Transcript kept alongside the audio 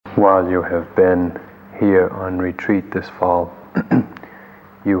While you have been here on retreat this fall,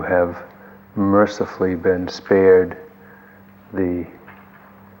 you have mercifully been spared the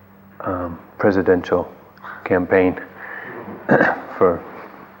presidential campaign for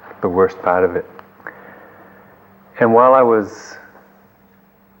the worst part of it. And while I was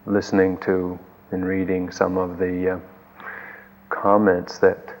listening to and reading some of the comments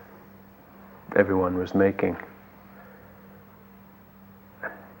that everyone was making,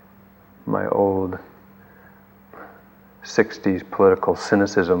 my old 60s political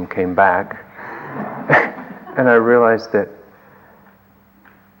cynicism came back, and I realized that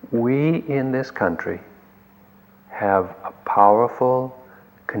we in this country have a powerful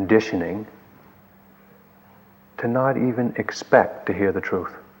conditioning to not even expect to hear the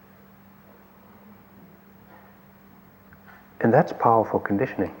truth. And that's powerful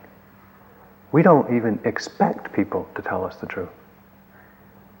conditioning. We don't even expect people to tell us the truth.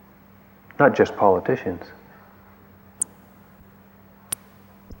 Not just politicians.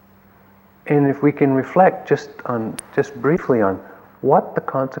 And if we can reflect just briefly on what the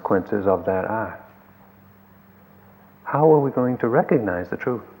consequences of that are, how are we going to recognize the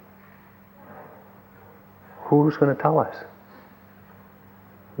truth? Who's going to tell us?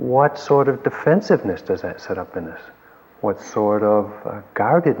 What sort of defensiveness does that set up in us? What sort of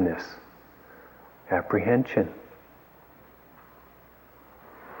guardedness, apprehension?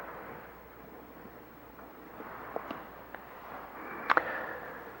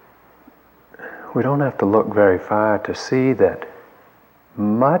 We don't have to look very far to see that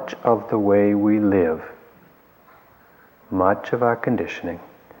much of the way we live, much of our conditioning,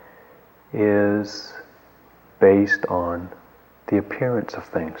 is based on the appearance of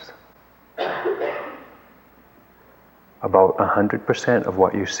things. About 100% of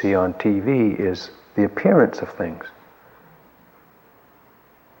what you see on TV is the appearance of things.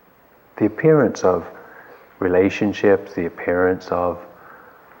 The appearance of relationships, the appearance of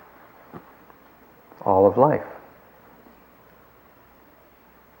all of life.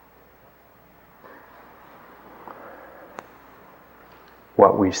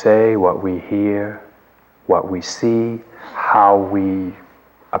 What we say, what we hear, what we see, how we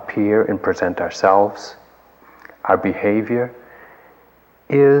appear and present ourselves, our behavior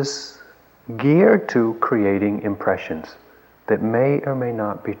is geared to creating impressions that may or may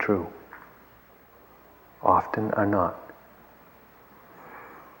not be true. Often are not.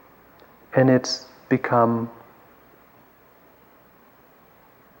 And it's become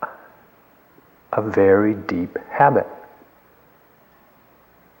a very deep habit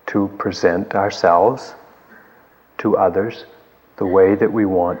to present ourselves to others the way that we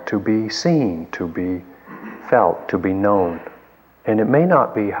want to be seen, to be felt, to be known. And it may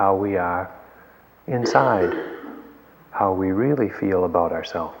not be how we are inside, how we really feel about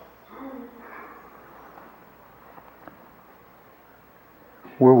ourselves.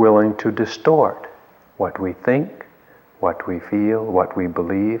 We're willing to distort what we think, what we feel, what we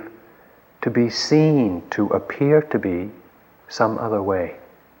believe, to be seen, to appear to be some other way.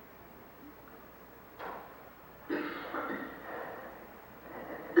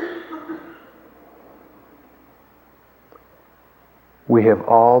 We have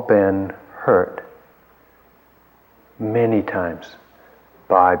all been hurt many times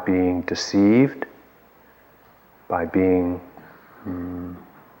by being deceived, by being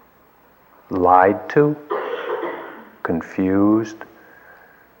lied to, confused.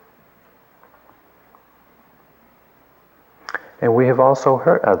 And we have also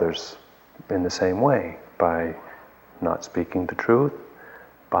hurt others in the same way, by not speaking the truth,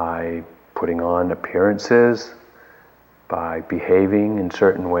 by putting on appearances, by behaving in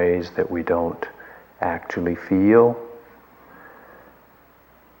certain ways that we don't actually feel.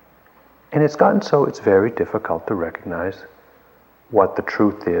 And it's gotten so it's very difficult to recognize what the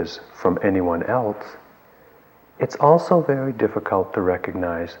truth is from anyone else. It's also very difficult to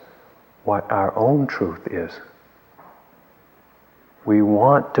recognize what our own truth is. We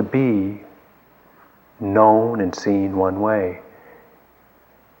want to be known and seen one way,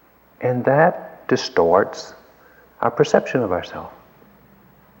 and that distorts our perception of ourselves.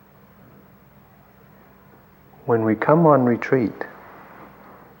 When we come on retreat,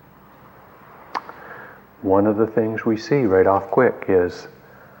 one of the things we see right off quick is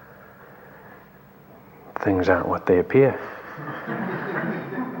things aren't what they appear.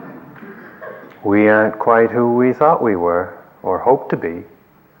 We aren't quite who we thought we were or hoped to be.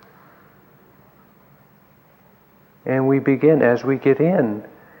 And we begin, as we get in,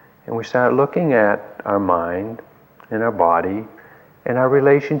 and we start looking at our mind and our body and our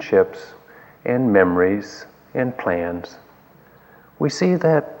relationships and memories and plans, we see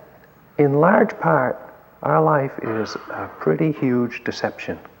that in large part, our life is a pretty huge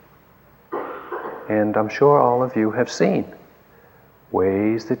deception. And I'm sure all of you have seen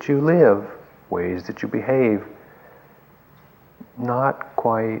ways that you live, ways that you behave, not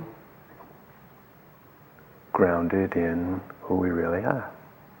quite grounded in who we really are,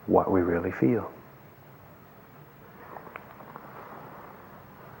 what we really feel.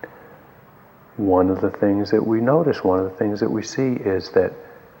 One of the things that we notice, one of the things that we see is that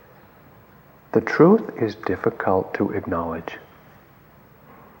the truth is difficult to acknowledge.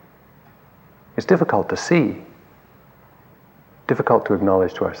 It's difficult to see, difficult to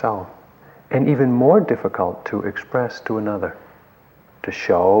acknowledge to ourselves, and even more difficult to express to another, to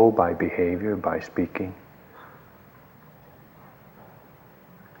show by behavior, by speaking.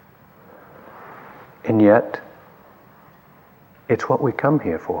 And yet, it's what we come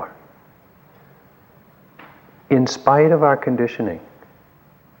here for. In spite of our conditioning,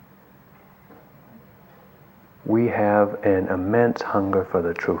 we have an immense hunger for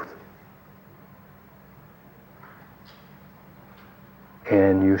the truth.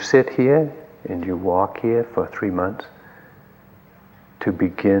 And you sit here and you walk here for 3 months to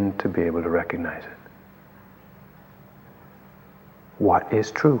begin to be able to recognize it. What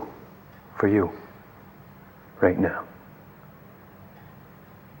is true for you right now?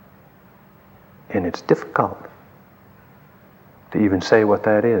 And it's difficult to even say what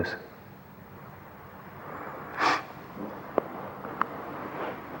that is.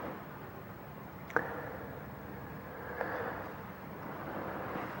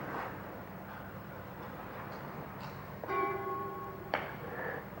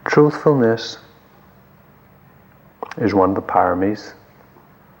 Truthfulness is one of the paramis,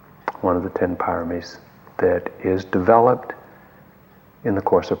 one of the 10 paramis that is developed in the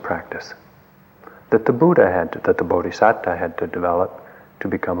course of practice, that the that the Bodhisattva had to develop to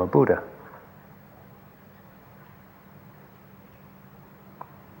become a Buddha.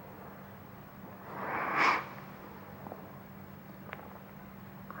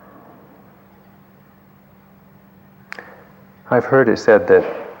 I've heard it said that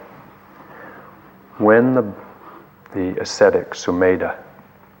when the ascetic Sumedha,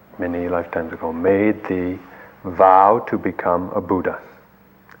 many lifetimes ago, made the vow to become a Buddha,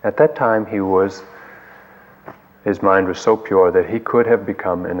 at that time his mind was so pure that he could have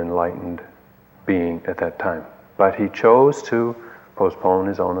become an enlightened being at that time. But he chose to postpone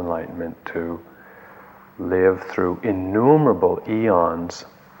his own enlightenment, to live through innumerable eons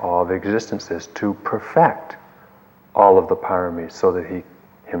of existences to perfect all of the paramis so that he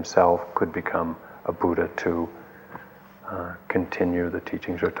himself could become a Buddha to continue the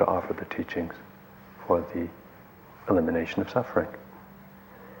teachings or to offer the teachings for the elimination of suffering.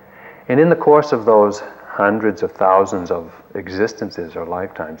 And in the course of those hundreds of thousands of existences or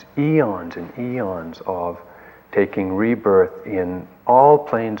lifetimes, eons and eons of taking rebirth in all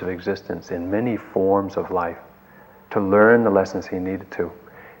planes of existence, in many forms of life, to learn the lessons he needed to,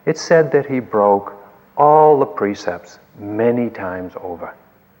 it's said that he broke all the precepts many times over,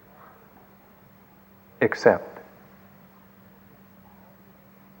 except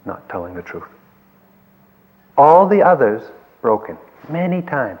not telling the truth. All the others broken many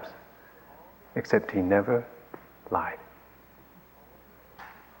times, except he never lied.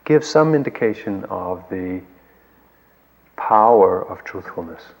 Gives some indication of the power of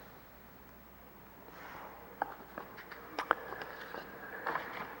truthfulness.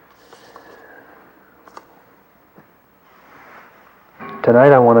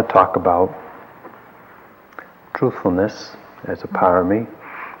 Tonight I want to talk about truthfulness as a parami,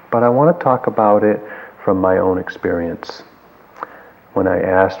 but I want to talk about it from my own experience. When I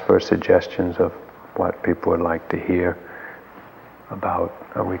asked for suggestions of what people would like to hear about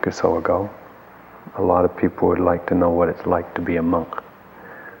a week or so ago, a lot of people would like to know what it's like to be a monk.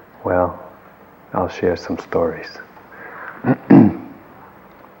 Well, I'll share some stories.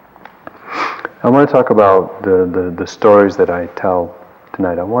 I want to talk about the stories that I tell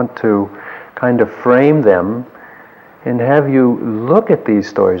tonight. I want to kind of frame them and have you look at these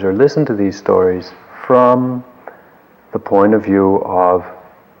stories or listen to these stories from the point of view of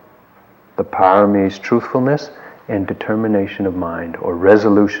the paramis, truthfulness and determination of mind, or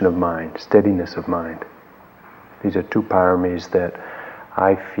resolution of mind, steadiness of mind. These are two paramis that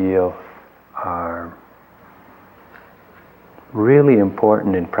I feel are really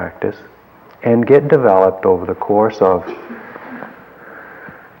important in practice and get developed over the course of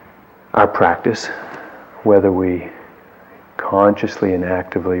our practice, whether we consciously and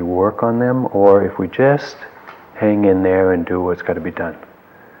actively work on them or if we just hang in there and do what's got to be done.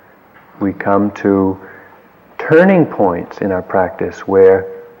 We come to turning points in our practice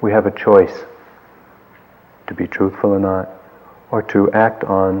where we have a choice to be truthful or not, or to act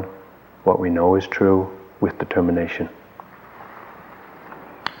on what we know is true with determination.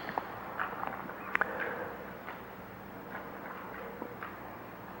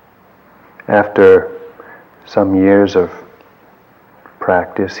 After some years of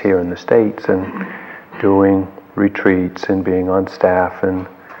practice here in the States and doing retreats and being on staff and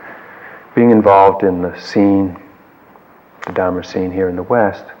being involved in the scene, the Dharma scene here in the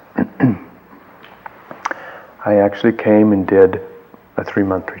West, I actually came and did a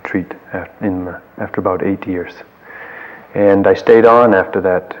 3-month retreat after about 8 years. And I stayed on after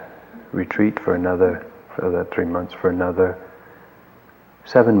that retreat for that 3 months, for another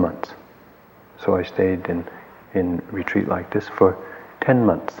 7 months. So I stayed in retreat like this for 10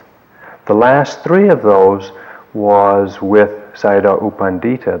 months. The last 3 of those was with Sayadaw U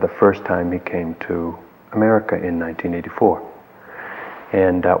Pandita the first time he came to America in 1984.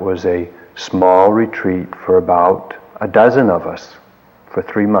 And that was a small retreat for about a dozen of us for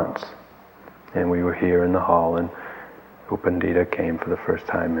 3 months. And we were here in the hall, and U Pandita came for the first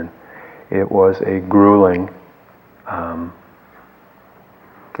time, and it was a grueling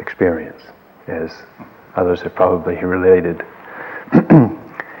experience, as others have probably related.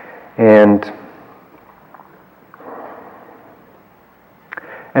 And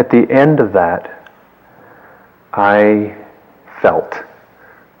at the end of that, I felt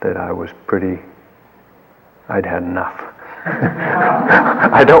that I'd had enough.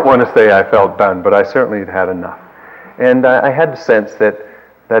 I don't want to say I felt done, but I certainly had had enough. And I had the sense that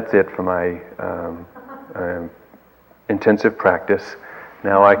that's it for my intensive practice.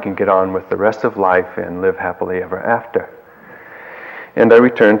 Now I can get on with the rest of life and live happily ever after. And I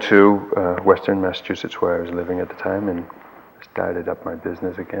returned to Western Massachusetts, where I was living at the time, and started up my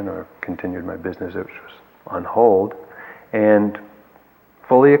business again, or continued my business, which was on hold, and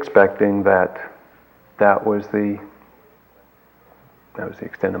fully expecting that was the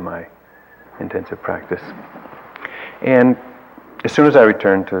extent of my intensive practice. And as soon as I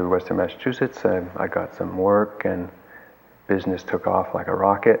returned to Western Massachusetts, I got some work, and business took off like a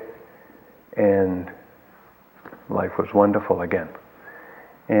rocket, and life was wonderful again.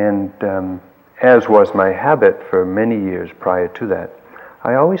 And as was my habit for many years prior to that,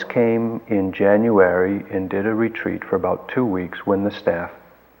 I always came in January and did a retreat for about 2 weeks when the staff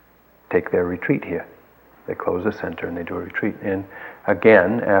take their retreat here. They close the center and they do a retreat. And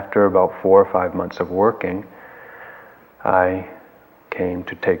again, after about 4 or 5 months of working, I came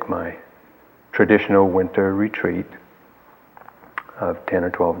to take my traditional winter retreat of 10 or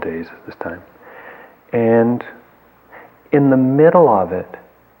 12 days at this time. And in the middle of it,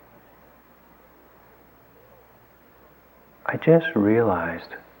 I just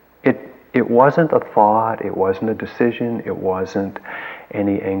realized it wasn't a thought, it wasn't a decision, it wasn't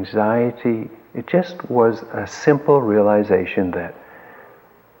any anxiety. It just was a simple realization that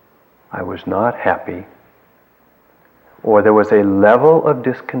I was not happy, or there was a level of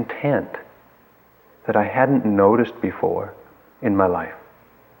discontent that I hadn't noticed before in my life.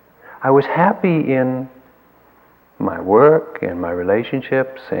 I was happy in my work and my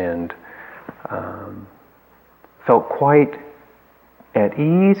relationships, and felt quite at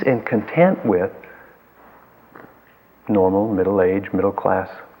ease and content with normal, middle-aged, middle-class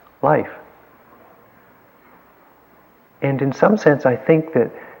life. And in some sense, I think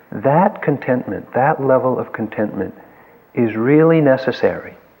that contentment, that level of contentment, is really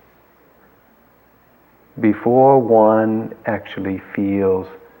necessary before one actually feels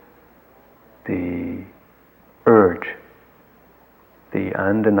the urge, the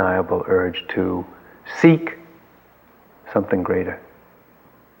undeniable urge to seek something greater.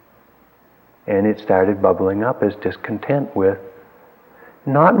 And it started bubbling up as discontent with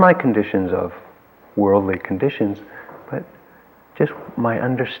not my conditions of worldly conditions, but just my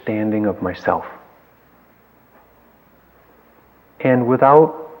understanding of myself. And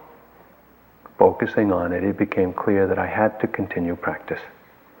without focusing on it, it became clear that I had to continue practice.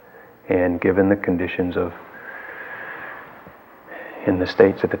 And given the conditions in the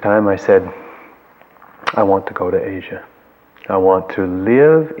States at the time, I said, I want to go to Asia. I want to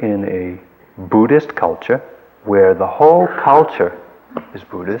live in a Buddhist culture where the whole culture is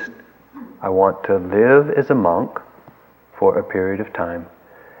Buddhist. I want to live as a monk for a period of time,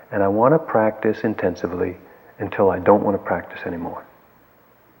 and I want to practice intensively until I don't want to practice anymore.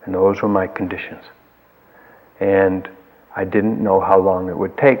 And those were my conditions. And I didn't know how long it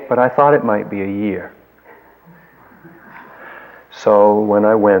would take, but I thought it might be a year. So when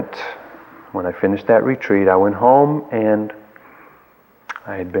I finished that retreat, I went home, and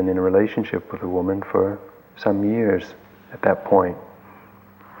I had been in a relationship with a woman for some years at that point.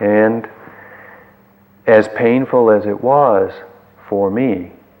 And as painful as it was for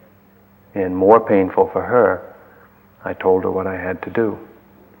me, and more painful for her, I told her what I had to do.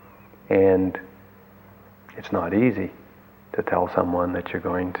 And it's not easy to tell someone that you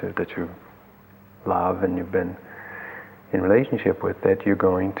love and you've been in relationship with, that you're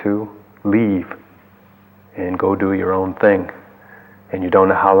going to leave and go do your own thing. And you don't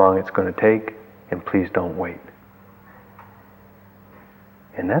know how long it's going to take, and please don't wait.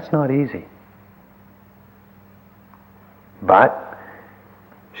 And that's not easy. But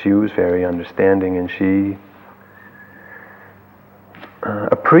she was very understanding, and she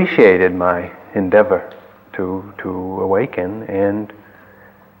appreciated my endeavor to awaken, and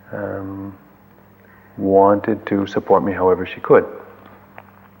wanted to support me however she could.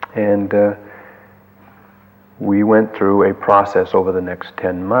 And we went through a process over the next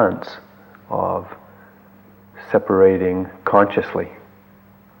 10 months of separating consciously,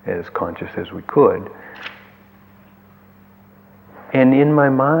 as conscious as we could. And in my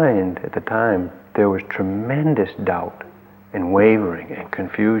mind at the time, there was tremendous doubt and wavering and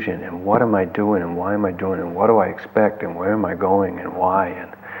confusion, and what am I doing, and why am I doing it, and what do I expect, and where am I going, and why.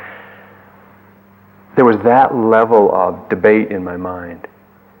 And there was that level of debate in my mind.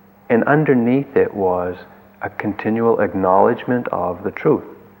 And underneath it was a continual acknowledgement of the truth.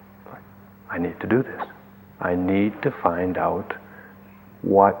 I need to do this. I need to find out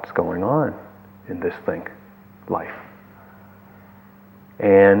what's going on in this thing, life.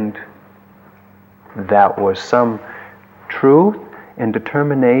 And that was some truth and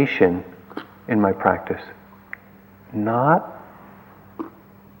determination in my practice. Not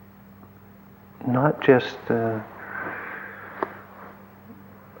just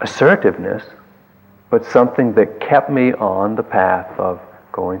assertiveness, but something that kept me on the path of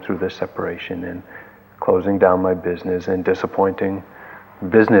going through this separation and closing down my business and disappointing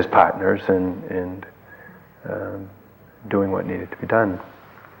business partners and doing what needed to be done.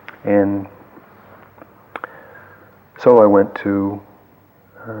 And so I went to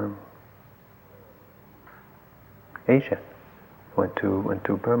Asia, went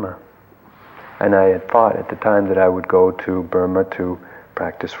to Burma. And I had thought at the time that I would go to Burma to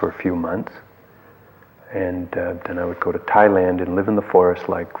practice for a few months. And then I would go to Thailand and live in the forest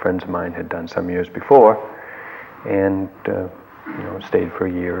like friends of mine had done some years before. And stayed for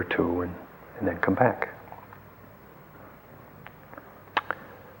a year or two and then come back.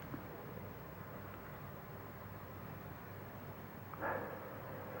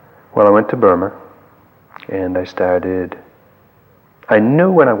 Well, I went to Burma, and I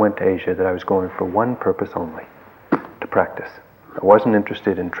knew when I went to Asia that I was going for one purpose only, to practice. I wasn't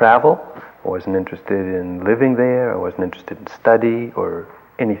interested in travel, I wasn't interested in living there, I wasn't interested in study or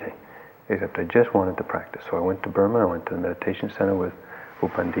anything, except I just wanted to practice. So I went to Burma, I went to the meditation center with U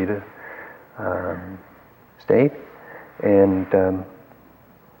Pandita stayed, and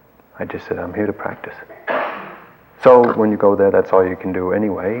I just said, I'm here to practice. So when you go there, that's all you can do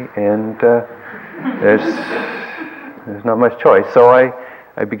anyway, and there's not much choice. So I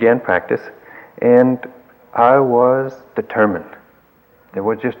began practice, and I was determined. There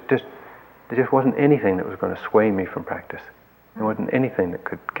just wasn't anything that was going to sway me from practice. There wasn't anything that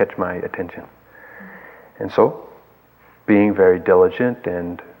could catch my attention. And so, being very diligent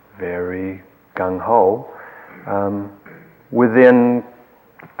and very gung-ho, within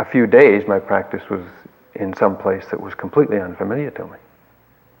a few days my practice was in some place that was completely unfamiliar to me.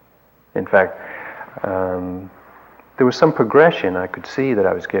 In fact, there was some progression. I could see that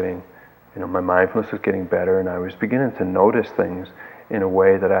I was getting, my mindfulness was getting better, and I was beginning to notice things in a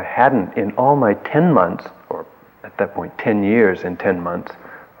way that I hadn't in all my 10 months, or at that point 10 years and 10 months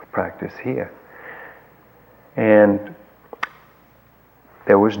of practice here. And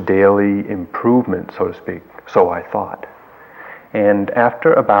there was daily improvement, so to speak, so I thought. And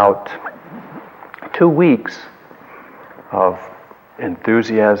after about 2 weeks of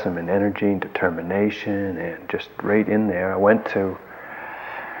enthusiasm and energy and determination and just right in there, I went to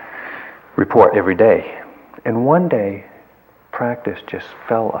report every day. And one day, practice just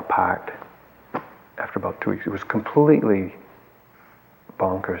fell apart after about 2 weeks. It was completely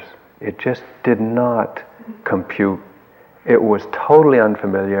bonkers. It just did not compute. It was totally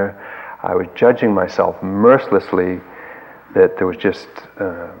unfamiliar. I was judging myself mercilessly that there was just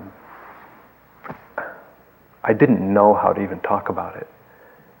I didn't know how to even talk about it.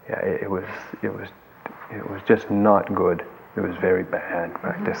 Yeah, it was just not good. It was very bad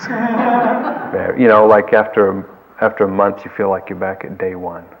practice. Like after a month, you feel like you're back at day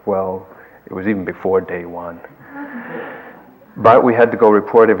one. Well, it was even before day one. But we had to go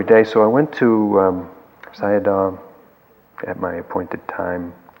report every day, so I went to Sayadaw at my appointed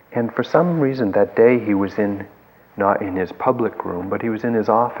time And for some reason that day he was not in his public room, but he was in his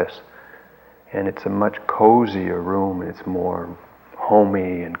office. And it's a much cozier room, and it's more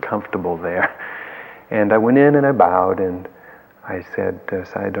homey and comfortable there. And I went in and I bowed and I said,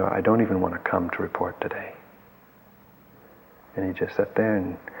 Sayadaw, I don't even want to come to report today. And he just sat there,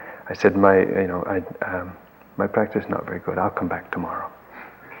 and I said, my practice is not very good. I'll come back tomorrow.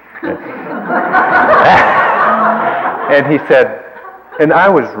 And he said, and I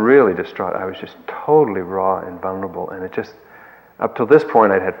was really distraught. I was just totally raw and vulnerable, and it just, up till this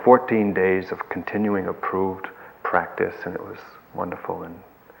point, I'd had 14 days of continuing approved practice, and it was wonderful, and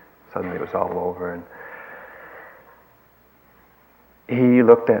suddenly it was all over, and he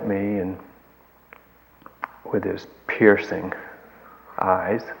looked at me and with his piercing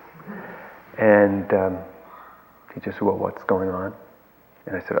eyes, and he just said, well, what's going on?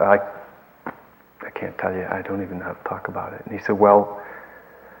 And I said, I can't tell you. I don't even know how to talk about it. And he said, well,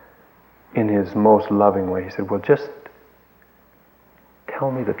 in his most loving way, he said, well, just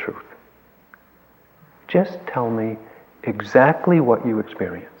tell me the truth. Just tell me exactly what you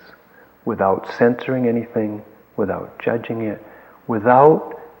experience, without censoring anything, without judging it,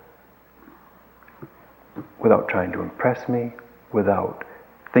 without trying to impress me, without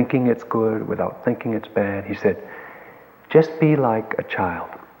thinking it's good, without thinking it's bad. He said, just be like a child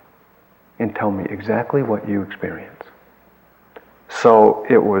and tell me exactly what you experience. So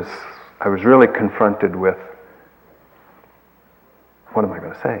I was really confronted with, what am I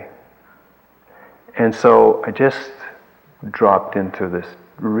going to say? And so I just dropped into this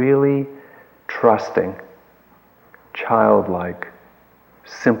really trusting, childlike,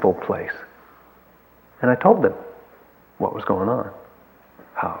 simple place. And I told them what was going on,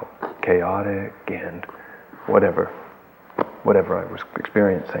 how chaotic and whatever I was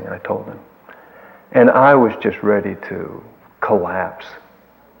experiencing, I told them. And I was just ready to collapse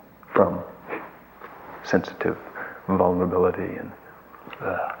from sensitive vulnerability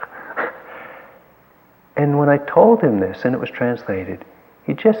and when I told him this and it was translated,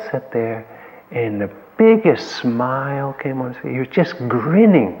 he just sat there and the biggest smile came on his face. He was just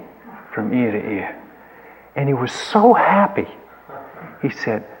grinning from ear to ear. And he was so happy. He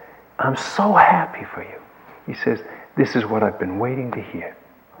said, I'm so happy for you. He says, this is what I've been waiting to hear.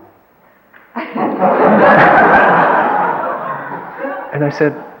 And I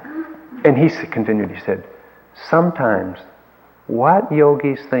said, and he continued, he said, sometimes what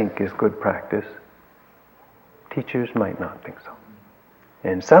yogis think is good practice, teachers might not think so.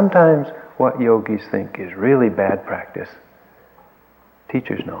 And sometimes what yogis think is really bad practice,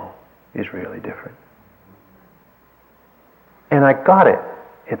 teachers know is really different. And I got it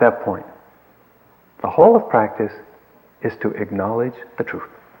at that point. The whole of practice is to acknowledge the truth.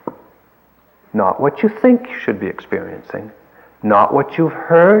 Not what you think you should be experiencing, not what you've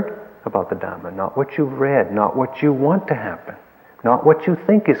heard about the Dhamma, not what you've read, not what you want to happen, not what you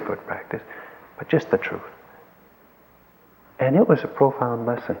think is good practice, but just the truth. And it was a profound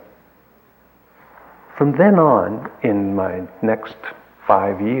lesson. From then on, in my next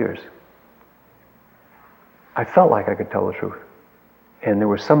 5 years, I felt like I could tell the truth. And there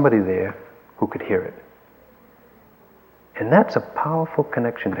was somebody there who could hear it. And that's a powerful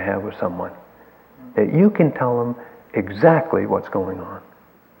connection to have with someone. That you can tell them exactly what's going on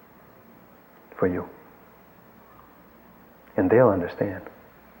for you. And they'll understand.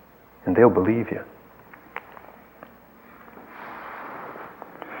 And they'll believe you.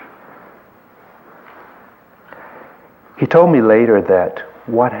 He told me later that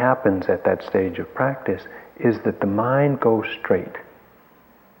what happens at that stage of practice is that the mind goes straight.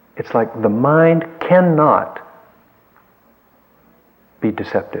 It's like the mind cannot be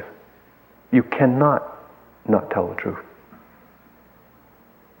deceptive. You cannot not tell the truth.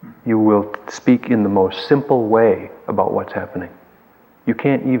 You will speak in the most simple way about what's happening. You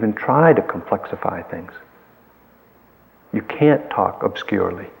can't even try to complexify things. You can't talk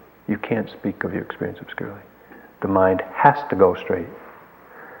obscurely. You can't speak of your experience obscurely. The mind has to go straight.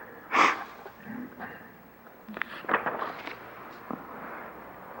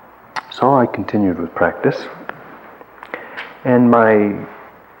 So I continued with practice, and my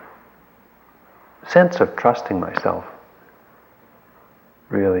sense of trusting myself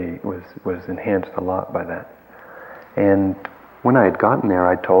really was enhanced a lot by that. And when I had gotten there,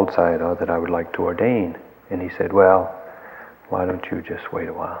 I told Sayadaw that I would like to ordain, and he said, well, why don't you just wait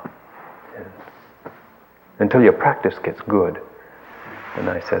a while until your practice gets good. And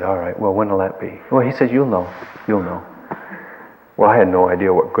I said, all right, well, when will that be? Well, he says, you'll know. Well, I had no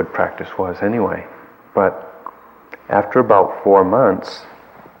idea what good practice was anyway. But after about 4 months,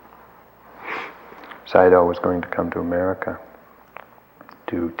 Sayadaw was going to come to America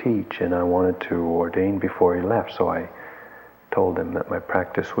to teach, and I wanted to ordain before he left, so I told him that my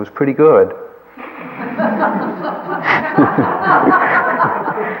practice was pretty good.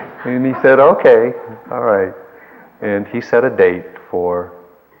 And he said, okay, all right. And he set a date for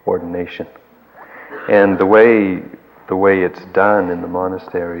ordination. And the way it's done in the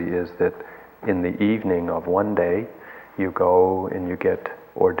monastery is that in the evening of one day, you go and you get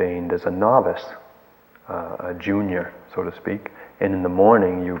ordained as a novice, a junior, so to speak, and in the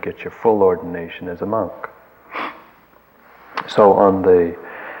morning you get your full ordination as a monk. So on the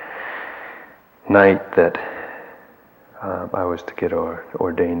night that I was to get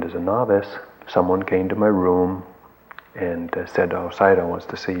ordained as a novice, someone came to my room and said, oh, Sayadaw wants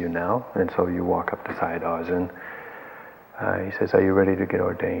to see you now. And so you walk up to Sayadaw's and he says, are you ready to get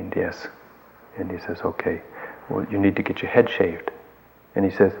ordained? Yes. And he says, okay, well, you need to get your head shaved. And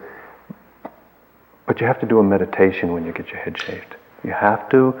he says, but you have to do a meditation when you get your head shaved. You have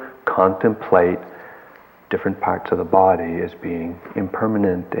to contemplate different parts of the body as being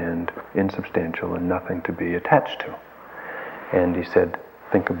impermanent and insubstantial and nothing to be attached to. And he said,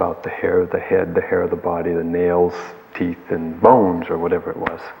 think about the hair of the head, the hair of the body, the nails, teeth, and bones, or whatever it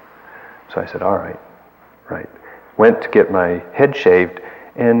was. So I said, all right, right. Went to get my head shaved,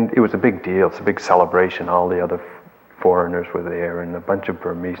 and it was a big deal. It's a big celebration. All the other foreigners were there, and a bunch of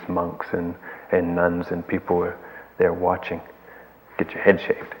Burmese monks and nuns and people were there watching. Get your head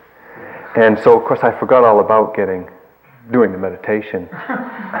shaved. And so, of course, I forgot all about doing the meditation.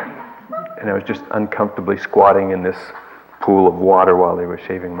 And I was just uncomfortably squatting in this pool of water while they were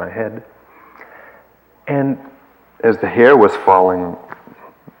shaving my head. And as the hair was falling,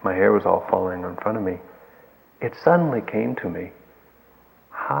 my hair was all falling in front of me, it suddenly came to me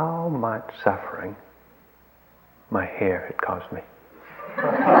how much suffering my hair had caused me.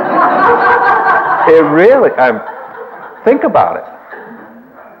 It really, think about it.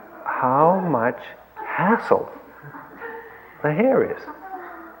 How much hassle the hair is.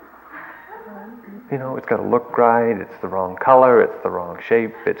 You know, it's got to look right, it's the wrong color, it's the wrong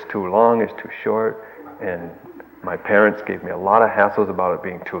shape, it's too long, it's too short, and my parents gave me a lot of hassles about it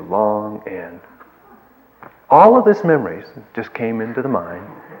being too long, and all of these memories just came into the mind,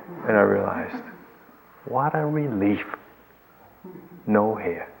 and I realized, what a relief. No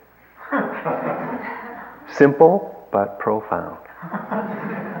hair. Simple, but profound.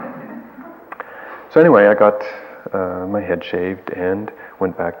 So anyway, I got my head shaved and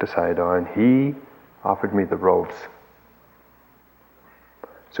went back to Sayadaw, and he offered me the robes.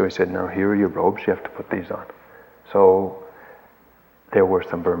 So he said, now here are your robes, you have to put these on. So there were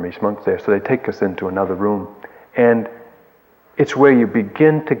some Burmese monks there, so they take us into another room, and it's where you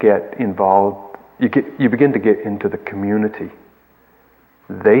begin to get involved, you begin to get into the community.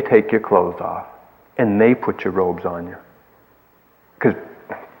 They take your clothes off, and they put your robes on you. Because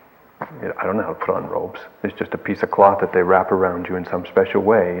I don't know how to put on robes. It's just a piece of cloth that they wrap around you in some special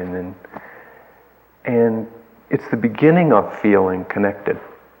way, and it's the beginning of feeling connected.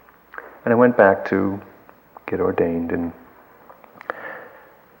 And I went back to get ordained, and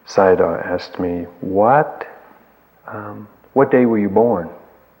Sayadaw asked me, what day were you born?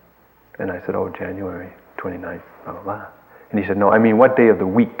 And I said, oh, January 29th, blah, blah, blah. And he said, no, I mean, what day of the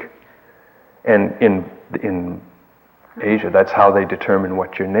week? And in Asia, that's how they determine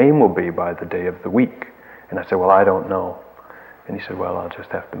what your name will be, by the day of the week. And I said, well, I don't know. And he said, well, I'll just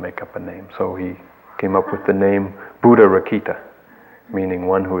have to make up a name. So he came up with the name Buddha Rakita, meaning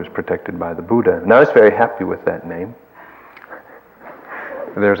one who is protected by the Buddha. And I was very happy with that name.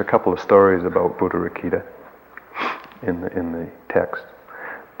 There's a couple of stories about Buddha Rakita in the text.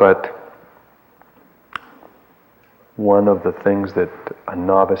 But one of the things that a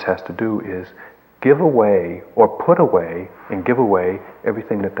novice has to do is give away, or put away and give away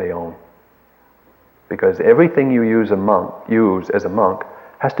everything that they own. Because everything you use as a monk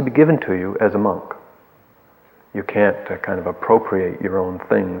has to be given to you as a monk. You can't kind of appropriate your own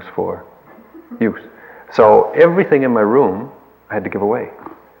things for use. So everything in my room I had to give away.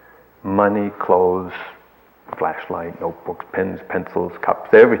 Money, clothes, flashlight, notebooks, pens, pencils,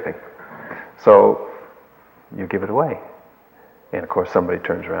 cups, everything. So you give it away. And of course somebody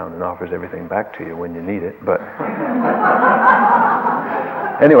turns around and offers everything back to you when you need it. But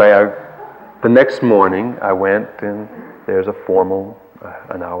anyway, the next morning I went, and there's a formal,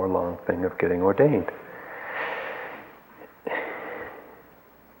 an hour-long thing of getting ordained.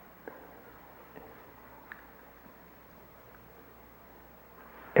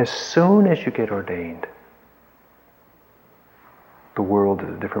 As soon as you get ordained, the world is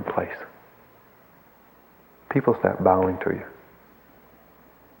a different place. People start bowing to you.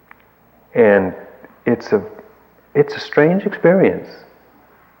 And it's a strange experience.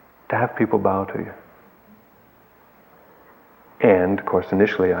 to have people bow to you. And, of course,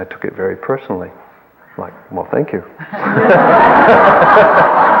 initially I took it very personally. Like, well, thank you.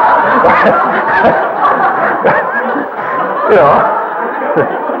 You know.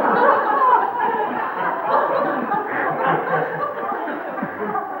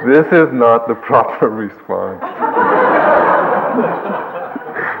 This is not the proper response.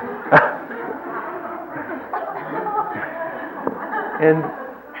 And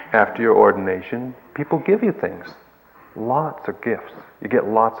after your ordination, people give you things. Lots of gifts. You get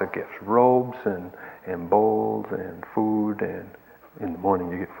lots of gifts. Robes and bowls and food, and in the morning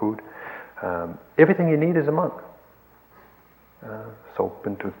you get food. Everything you need as a monk. Soap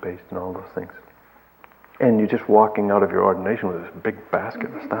and toothpaste and all those things. And you're just walking out of your ordination with this big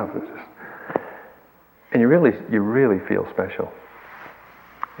basket of stuff. It's just, and you really feel special.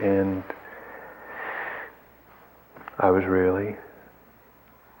 And I was really,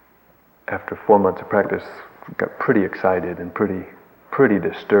 after 4 months of practice, got pretty excited and pretty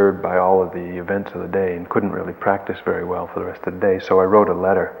disturbed by all of the events of the day and couldn't really practice very well for the rest of the day. So I wrote a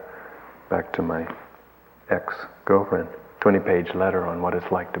letter back to my ex-girlfriend, 20-page letter on what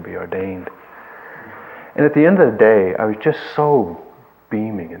it's like to be ordained. And at the end of the day, I was just so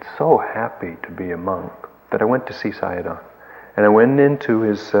beaming and so happy to be a monk that I went to see Sayadaw. And I went into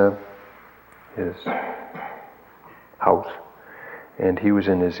his house, and he was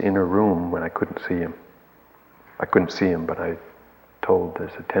in his inner room when I couldn't see him. I couldn't see him, but I told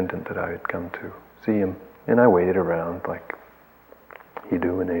this attendant that I had come to see him, and I waited around like you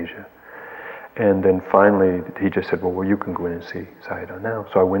do in Asia. And then finally, he just said, well, you can go in and see Sayadaw now.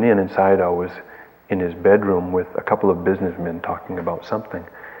 So I went in, and Sayadaw was in his bedroom with a couple of businessmen talking about something.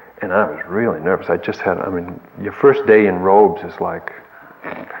 And I was really nervous. Your first day in robes is like,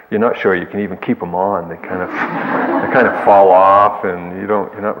 you're not sure you can even keep them on. They kind of fall off, and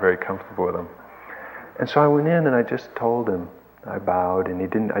you're not very comfortable with them. And so I went in and I just told him, I bowed, and I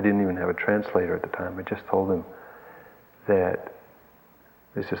didn't even have a translator at the time. I just told him that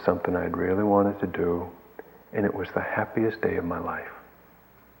this is something I'd really wanted to do, and it was the happiest day of my life.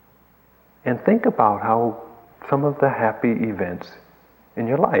 And think about how some of the happy events in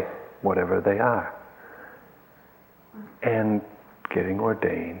your life, whatever they are. And getting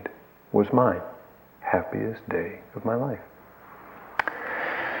ordained was mine. Happiest day of my life.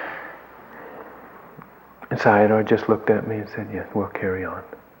 And Sayadaw just looked at me and said, yes, we'll carry on.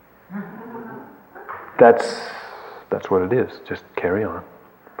 That's what it is. Just carry on.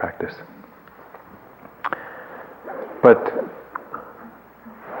 Practice. But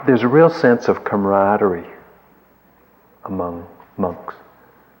there's a real sense of camaraderie among monks.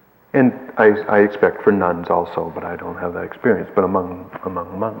 And I expect for nuns also, but I don't have that experience, but among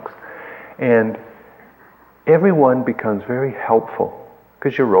monks. And everyone becomes very helpful,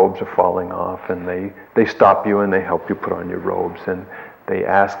 because your robes are falling off, and they stop you and they help you put on your robes, and they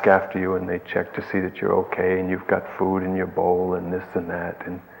ask after you and they check to see that you're okay, and you've got food in your bowl and this and that,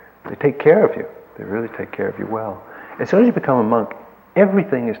 and they take care of you. They really take care of you well. As soon as you become a monk,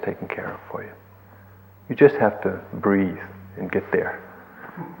 everything is taken care of for you. You just have to breathe and get there.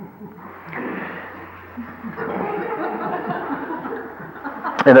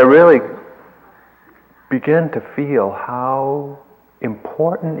 And I really began to feel how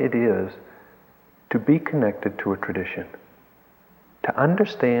important it is to be connected to a tradition. To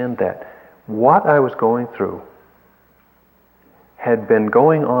understand that what I was going through had been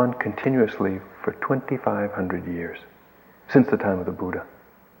going on continuously for 2,500 years, since the time of the Buddha.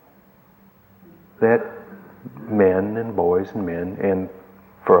 That men and boys and men, and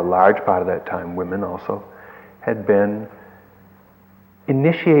for a large part of that time women also, had been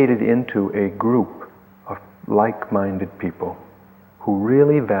initiated into a group of like-minded people who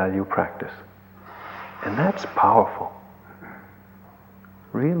really value practice. And that's powerful.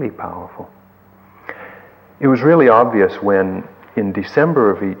 Really powerful. It was really obvious when, in December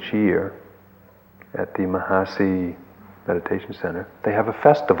of each year, at the Mahasi Meditation Center, they have a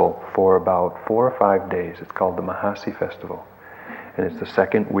festival for about 4 or 5 days. It's called the Mahasi Festival. And it's the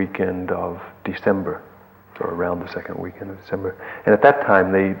second weekend of December, or around the second weekend of December. And at that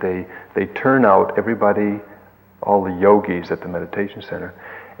time, they turn out everybody, all the yogis at the meditation center,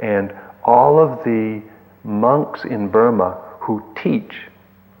 and all of the monks in Burma who teach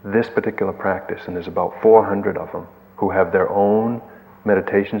this particular practice, and there's about 400 of them who have their own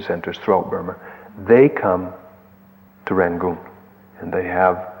meditation centers throughout Burma. They come to Rangoon, and they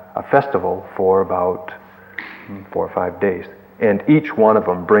have a festival for about 4 or 5 days. And each one of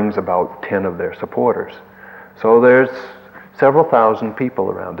them brings about 10 of their supporters. So there's several thousand people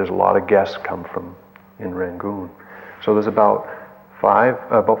around. There's a lot of guests come from in Rangoon. So there's about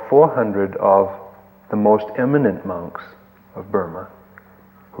about 400 of the most eminent monks of Burma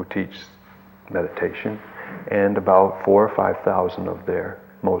who teach meditation, and about 4,000 or 5,000 of their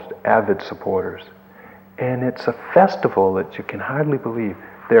most avid supporters. And it's a festival that you can hardly believe.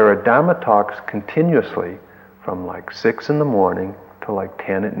 There are Dharma talks continuously from like 6 in the morning to like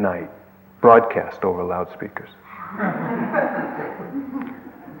 10 at night, broadcast over loudspeakers.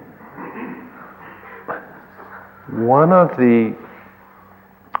 One of the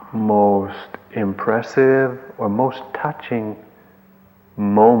most impressive or most touching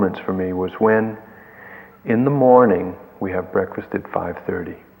moments for me was when in the morning we have breakfast at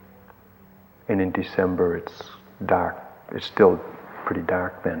 5:30, and in December it's dark. It's still pretty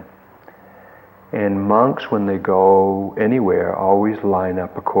dark then. And monks, when they go anywhere, always line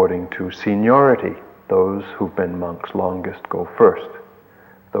up according to seniority. Those who've been monks longest go first.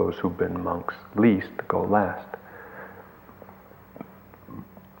 Those who've been monks least go last.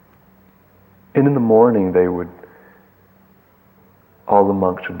 And in the morning all the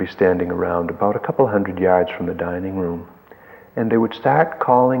monks would be standing around about a couple hundred yards from the dining room, and they would start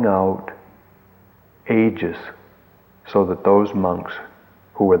calling out ages so that those monks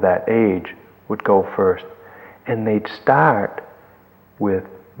who were that age would go first. And they'd start with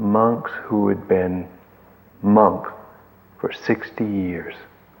monks who had been monks for 60 years,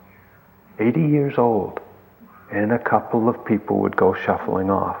 80 years old, and a couple of people would go shuffling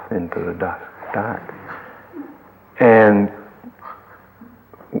off into the dark. And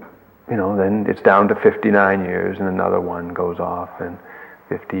then it's down to 59 years, and another one goes off, and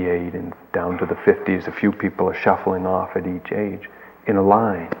 58, and down to the 50s. A few people are shuffling off at each age in a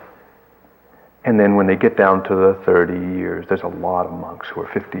line. And then when they get down to the 30 years, there's a lot of monks who are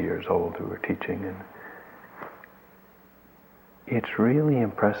 50 years old who are teaching. And it's really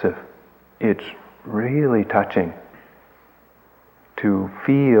impressive. It's really touching to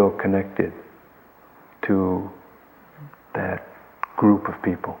feel connected to that group of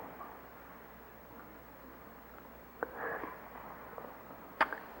people.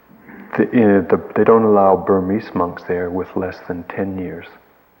 They don't allow Burmese monks there with less than 10 years.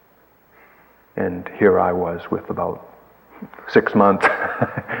 And here I was with about 6 months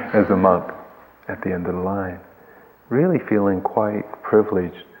as a monk at the end of the line. Really feeling quite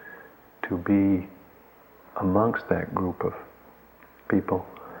privileged to be amongst that group of people.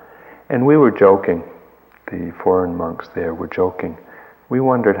 And we were joking, the foreign monks there were joking. We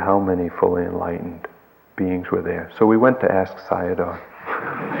wondered how many fully enlightened beings were there. So we went to ask Sayadaw.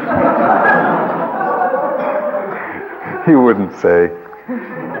 He wouldn't say.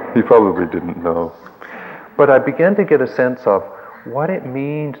 He probably didn't know. But I began to get a sense of what it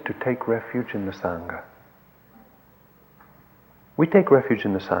means to take refuge in the Sangha. We take refuge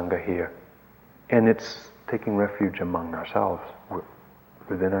in the Sangha here, and it's taking refuge among ourselves,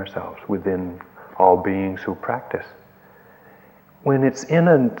 within all beings who practice. When it's in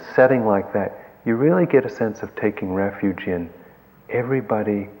a setting like that, you really get a sense of taking refuge in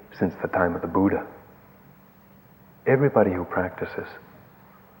everybody since the time of the Buddha. Everybody who practices.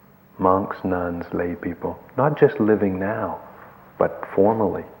 Monks, nuns, lay people. Not just living now, but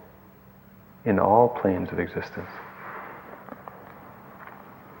formally. In all planes of existence.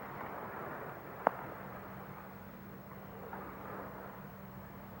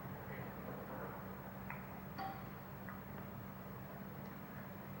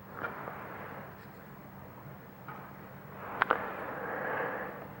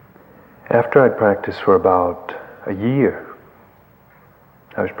 After I'd practiced for about a year,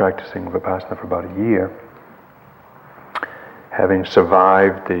 I was practicing Vipassana for about a year, having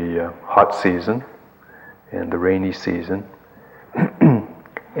survived the hot season and the rainy season,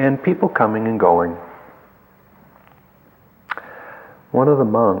 and people coming and going. One of the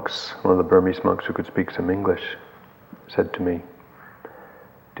Burmese monks who could speak some English, said to me,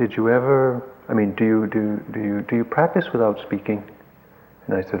 do you practice without speaking?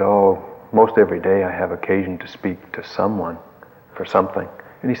 And I said, most every day I have occasion to speak to someone for something.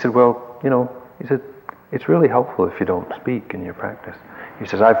 And he said, it's really helpful if you don't speak in your practice. He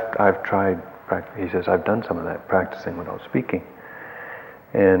says, I've tried, he says, I've done some of that, practicing without speaking.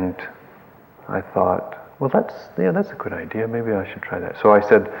 And I thought, that's a good idea, maybe I should try that. So I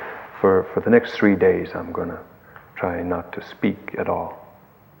said, for the next 3 days, I'm going to try not to speak at all.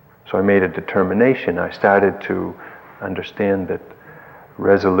 So I made a determination. I started to understand that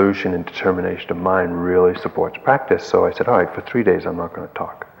resolution and determination of mind really supports practice. So I said, all right, for 3 days I'm not going to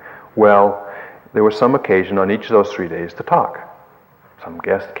talk. Well, there was some occasion on each of those 3 days to talk. Some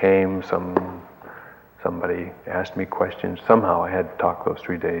guest came, somebody asked me questions. Somehow I had to talk those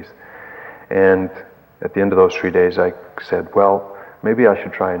 3 days. And at the end of those 3 days I said, maybe I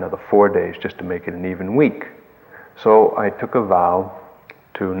should try another 4 days just to make it an even week. So I took a vow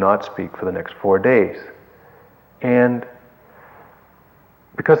to not speak for the next 4 days. And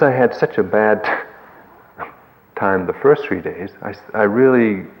because I had such a bad time the first 3 days, I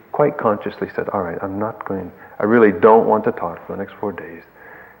really quite consciously said, all right, I really don't want to talk for the next 4 days,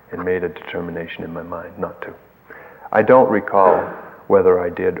 and made a determination in my mind not to. I don't recall whether I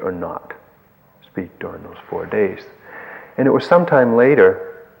did or not speak during those 4 days. And it was sometime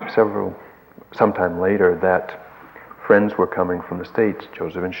later that friends were coming from the States,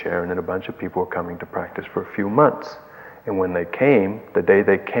 Joseph and Sharon, and a bunch of people were coming to practice for a few months. And when they came, the day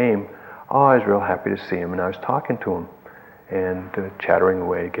they came, I was real happy to see them, and I was talking to them and chattering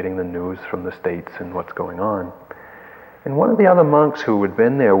away, getting the news from the States and what's going on. And one of the other monks who had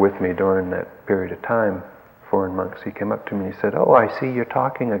been there with me during that period of time, foreign monks, he came up to me and he said, "Oh, I see you're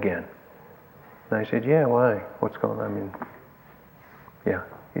talking again." And I said, "Yeah, why? What's going on?" Yeah.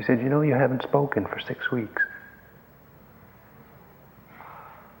 He said, "You haven't spoken for 6 weeks."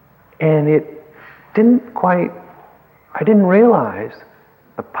 And I didn't realize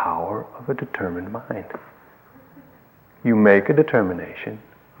the power of a determined mind. You make a determination,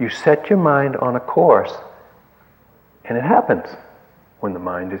 you set your mind on a course, and it happens. When the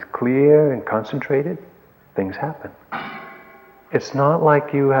mind is clear and concentrated, things happen. It's not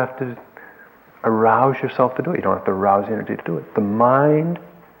like you have to arouse yourself to do it. You don't have to arouse the energy to do it. The mind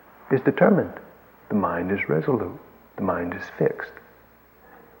is determined. The mind is resolute. The mind is fixed.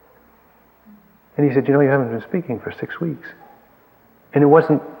 And he said, "You haven't been speaking for 6 weeks." And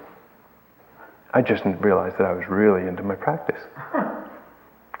I just didn't realize that I was really into my practice.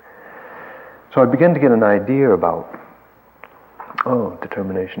 So I began to get an idea about,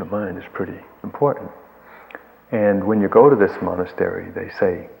 determination of mind is pretty important. And when you go to this monastery, they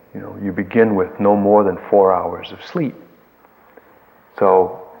say, you begin with no more than 4 hours of sleep.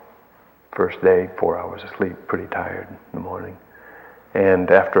 So, first day, 4 hours of sleep, pretty tired in the morning. And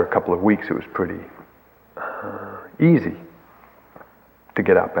after a couple of weeks, it was pretty easy to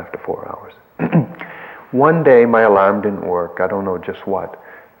get up after 4 hours. One day, my alarm didn't work. I don't know just what,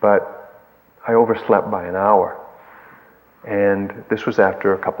 but I overslept by an hour. And this was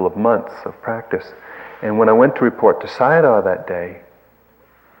after a couple of months of practice. And when I went to report to Sayadaw that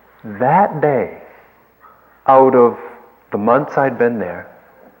day, out of the months I'd been there,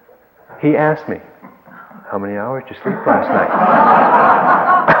 he asked me, "How many hours did you sleep last night?"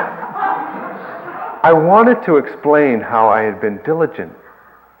 I wanted to explain how I had been diligent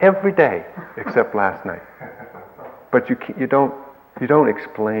every day except last night. But you don't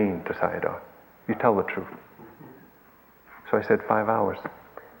explain to Sayadaw. You tell the truth. So I said 5 hours.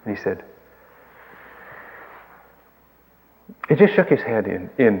 And he said, he just shook his head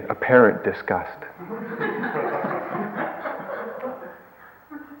in apparent disgust.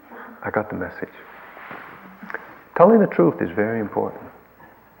 I got the message. Telling the truth is very important.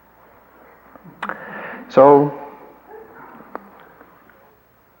 So,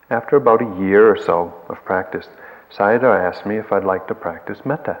 after about a year or so of practice, Sayadaw asked me if I'd like to practice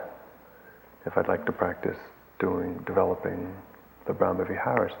metta, if I'd like to practice developing the Brahma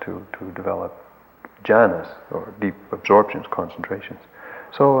Viharas to develop jhanas, or deep absorptions, concentrations.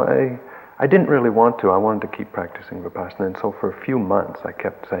 So I didn't really want to. I wanted to keep practicing Vipassana, and so for a few months I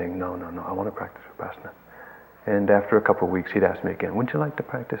kept saying, no, I want to practice Vipassana. And after a couple of weeks he'd ask me again, "Wouldn't you like to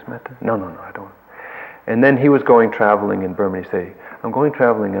practice metta?" No, I don't. And then he was going traveling in Burma, and he'd say, "I'm going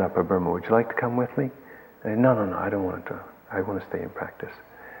traveling in Upper Burma, would you like to come with me?" And I'd, no, I don't want to. I want to stay in practice.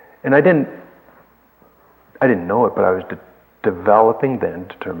 And I didn't know it, but I was developing then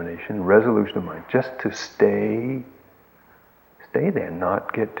determination, resolution of mind, just to stay there,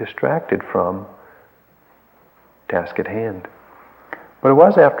 not get distracted from task at hand. But it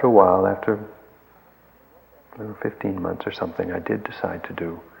was after a while, after 15 months or something, I did decide to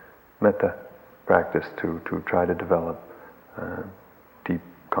do metta practice to try to develop deep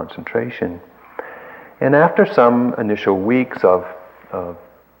concentration. And after some initial weeks of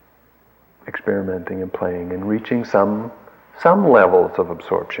experimenting and playing and reaching some levels of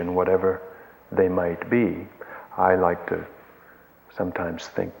absorption, whatever they might be, I like to sometimes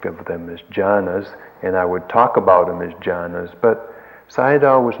think of them as jhanas, and I would talk about them as jhanas, but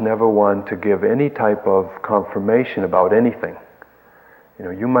Sayadaw was never one to give any type of confirmation about anything.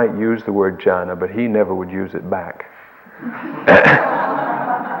 You might use the word jhana, but he never would use it back.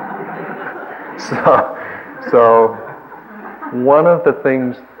 So one of the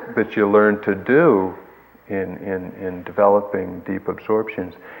things that you learn to do in developing deep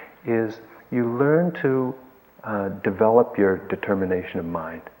absorptions is you learn to develop your determination of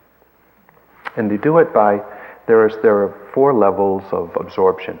mind. And they do it by There are 4 levels of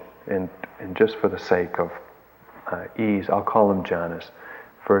absorption, and just for the sake of ease, I'll call them jhanas.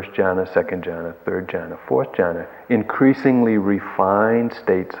 First jhana, second jhana, third jhana, fourth jhana. Increasingly refined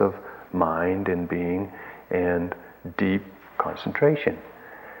states of mind and being and deep concentration.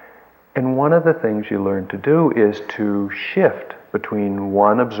 And one of the things you learn to do is to shift between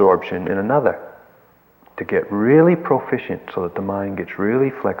one absorption and another, to get really proficient so that the mind gets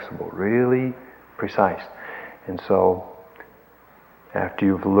really flexible, really precise. And so after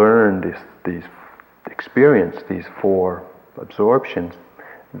you've learned these 4 absorptions,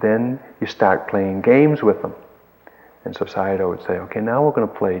 then you start playing games with them. And so Sayadaw would say, okay, now we're going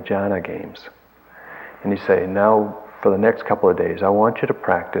to play jhana games. And he'd say, now for the next couple of days, I want you to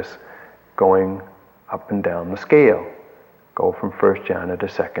practice going up and down the scale. Go from first jhana to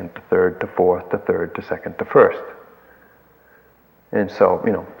second to third to fourth to third to second to first. And so,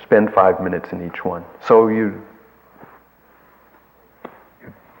 spend 5 minutes in each one. So you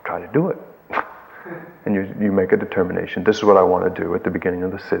try to do it. And you make a determination. This is what I want to do at the beginning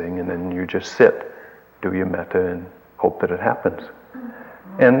of the sitting, and then you just sit, do your metta, and hope that it happens.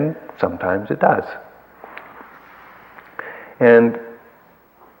 And sometimes it does. And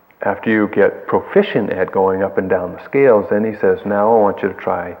after you get proficient at going up and down the scales, then he says, now I want you to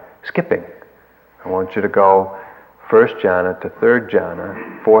try skipping. I want you to go first jhana to third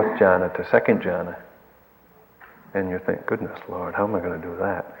jhana, fourth jhana to second jhana. And you think, goodness Lord, how am I going to do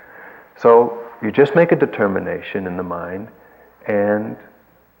that? So you just make a determination in the mind, and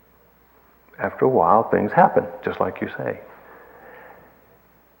after a while things happen, just like you say.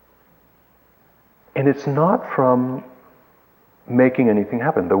 And it's not from making anything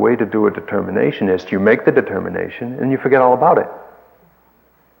happen. The way to do a determination is you make the determination and you forget all about it.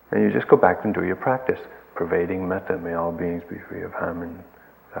 And you just go back and do your practice. Pervading metta, may all beings be free of harm and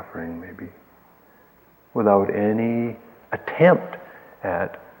suffering, maybe. Without any attempt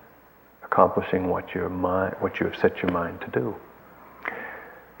at accomplishing what you have set your mind to do.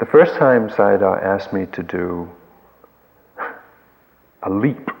 The first time Sayadaw asked me to do a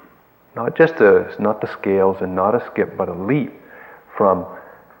leap, not the scales and not a skip, but a leap from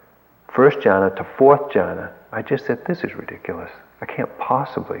first jhana to fourth jhana, I just said, this is ridiculous. I can't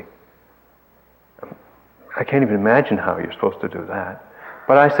even imagine how you're supposed to do that.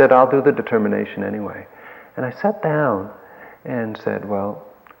 But I said, I'll do the determination anyway. And I sat down and said, well,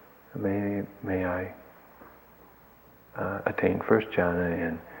 may I attain first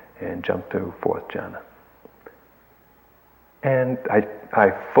jhana and jump to fourth jhana. And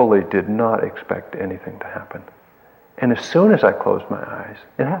I fully did not expect anything to happen. And as soon as I closed my eyes,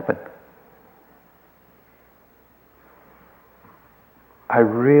 it happened. I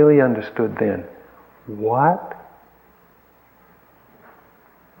really understood then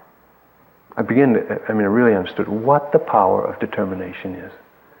I really understood what the power of determination is.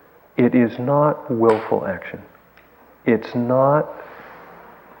 It is not willful action. It's not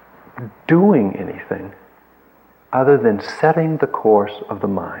doing anything other than setting the course of the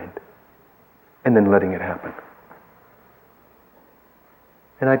mind and then letting it happen.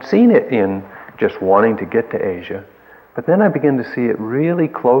 And I'd seen it in just wanting to get to Asia, but then I began to see it really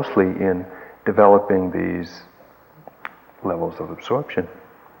closely in developing these levels of absorption.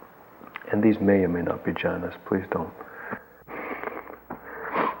 And these may or may not be jhanas, please don't.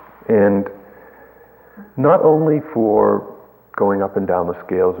 And not only for going up and down the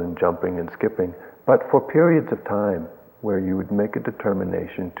scales and jumping and skipping, but for periods of time where you would make a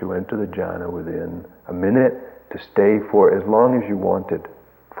determination to enter the jhana within a minute, to stay for as long as you wanted,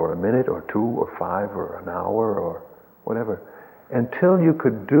 for a minute or 2 or 5 or an hour or whatever, until you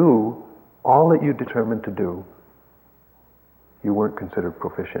could do all that you determined to do. You weren't considered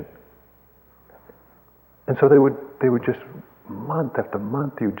proficient. And so they would just, month after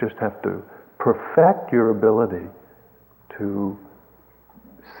month, you just have to perfect your ability to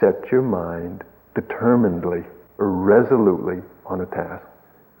set your mind determinedly or resolutely on a task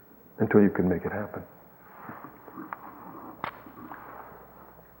until you can make it happen.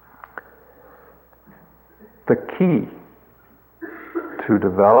 The key to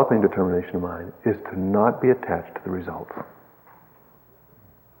developing determination of mind is to not be attached to the results.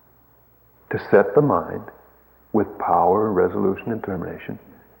 To set the mind with power, resolution, and determination,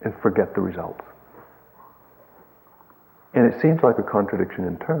 and forget the results. And it seems like a contradiction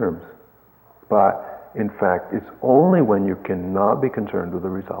in terms, but in fact, it's only when you cannot be concerned with the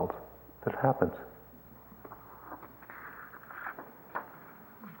results that happens.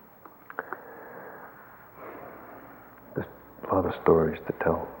 There's a lot of stories to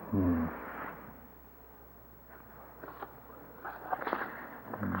tell.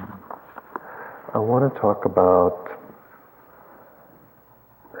 want to talk about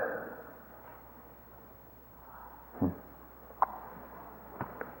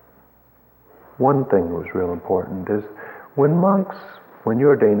one thing that was real important is when you're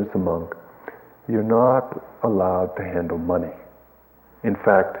ordained as a monk, you're not allowed to handle money. In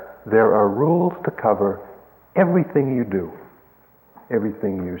fact, there are rules to cover everything you do.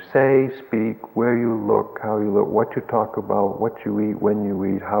 Everything you say, speak, where you look, how you look, what you talk about, what you eat, when you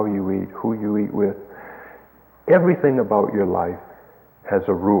eat, how you eat, who you eat with. Everything about your life has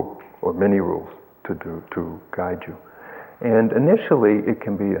a rule, or many rules, to guide you. And initially, it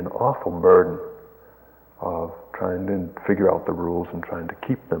can be an awful burden of trying to figure out the rules and trying to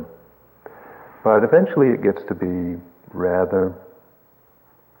keep them. But eventually it gets to be rather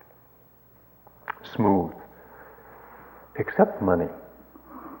smooth. Except money.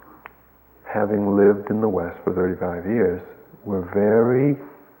 Having lived in the West for 35 years, we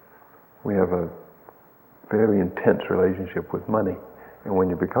have a very intense relationship with money. And when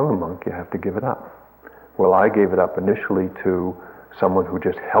you become a monk, you have to give it up. Well, I gave it up initially to someone who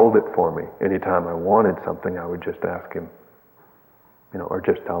just held it for me. Anytime I wanted something, I would just ask him, or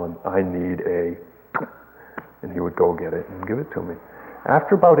just tell him, I need and he would go get it and give it to me.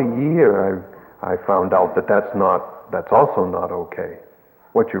 After about a year, I found out that that's also not okay.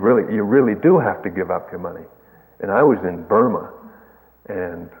 You really do have to give up your money. And I was in Burma,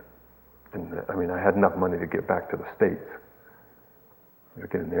 and I had enough money to get back to the States. I was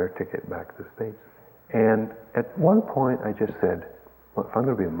getting an air ticket back to the States. And at one point, I just said, well, if I'm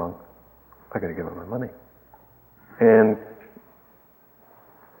going to be a monk, I got to give up my money. And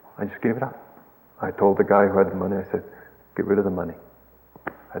I just gave it up. I told the guy who had the money, I said, get rid of the money.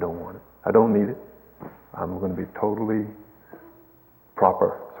 I don't want it. I don't need it. I'm going to be totally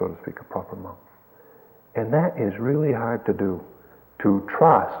proper, so to speak, a proper monk. And that is really hard to do, to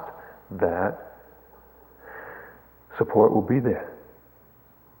trust that support will be there,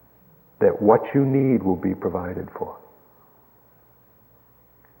 that what you need will be provided for.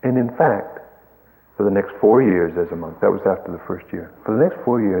 And in fact, for the next 4 years as a monk, that was after the first year, for the next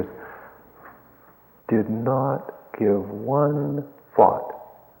 4 years, did not give one thought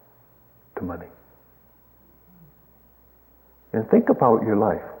to money. And think about your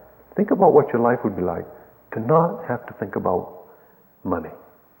life. Think about what your life would be like to not have to think about money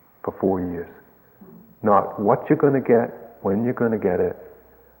for 4 years. Not what you're going to get, when you're going to get it,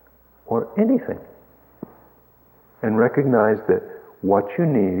 or anything. And recognize that what you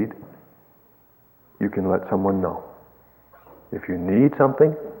need, you can let someone know. If you need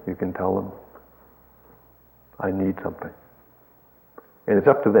something, you can tell them, I need something. And it's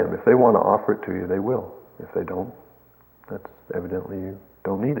up to them. If they want to offer it to you, they will. If they don't, that's evidently you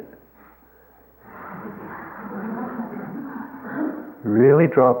don't need it. Really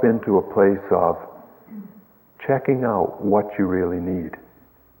drop into a place of checking out what you really need.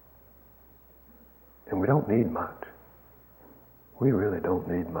 And we don't need much. We really don't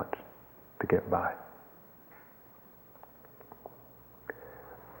need much to get by.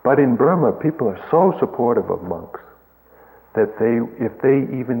 But in Burma, people are so supportive of monks that if they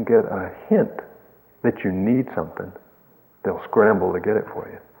even get a hint that you need something, they'll scramble to get it for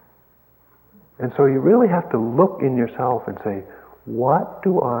you. And so you really have to look in yourself and say, what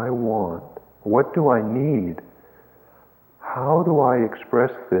do I want? What do I need? How do I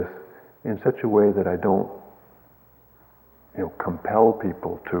express this in such a way that I don't compel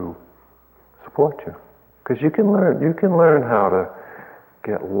people to support you? Because you can learn how to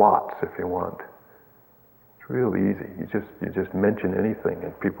get lots if you want. It's really easy. You just mention anything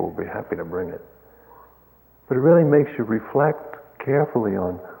and people will be happy to bring it. But it really makes you reflect carefully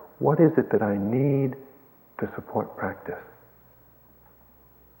on what is it that I need to support practice.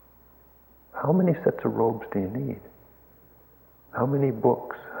 How many sets of robes do you need? How many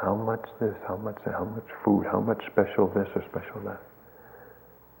books? How much this? How much that? How much food? How much special this or special that?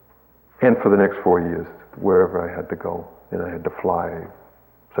 And for the next 4 years, wherever I had to go, and I had to fly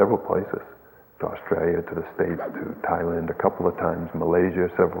several places, to Australia, to the States, to Thailand a couple of times, Malaysia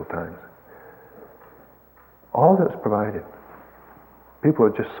several times. All that's provided. People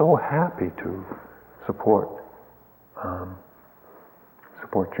are just so happy to support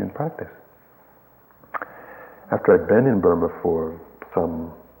you in practice. After I'd been in Burma for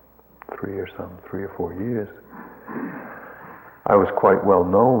some 3 or 4 years, I was quite well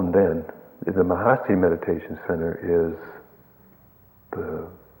known then. The Mahasi Meditation Center is the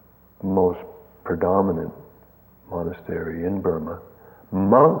most predominant monastery in Burma.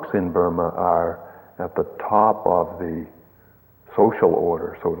 Monks in Burma are at the top of the social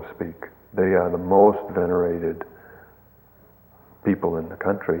order, so to speak. They are the most venerated people in the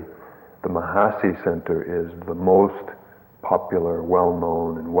country. the Mahasi Center is the most popular,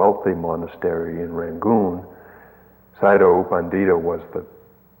 well-known, and wealthy monastery in Rangoon. Sayadaw U Pandita was the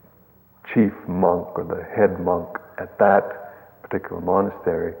chief monk or the head monk at that particular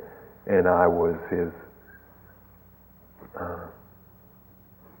monastery, and I was his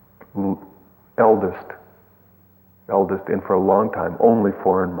eldest and for a long time only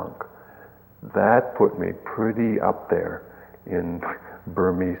foreign monk. That put me pretty up there in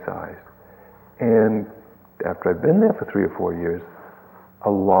Burmese eyes. And after I'd been there for 3 or 4 years, a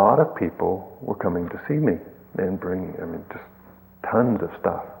lot of people were coming to see me and bringing, just tons of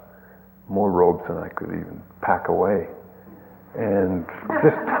stuff, more robes than I could even pack away. And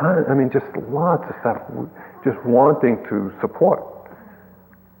just tons, just lots of stuff, just wanting to support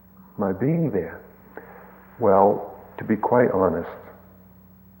my being there. Well, to be quite honest,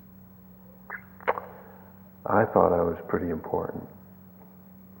 I thought I was pretty important.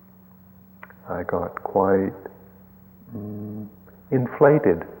 I got quite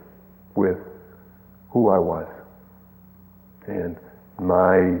inflated with who I was and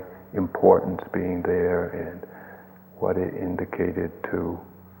my importance being there and what it indicated to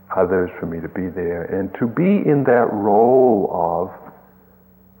others for me to be there and to be in that role of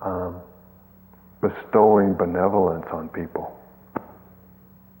bestowing benevolence on people.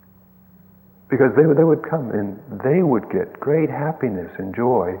 Because they would come and they would get great happiness and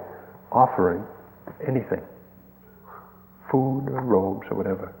joy offering anything, food or robes or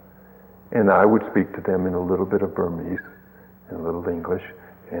whatever. And I would speak to them in a little bit of Burmese and a little English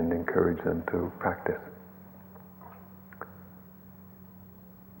and encourage them to practice.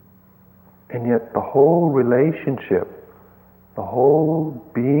 And yet the whole relationship, the whole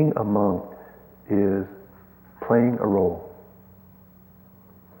being a monk is playing a role.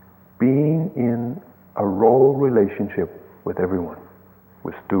 Being in a role relationship with everyone,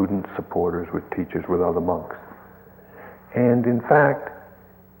 with students, supporters, with teachers, with other monks. And in fact,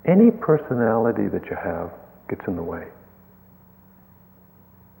 any personality that you have gets in the way.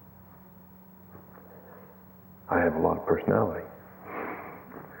 I have a lot of personality.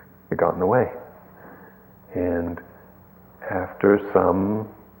 It got in the way. And after some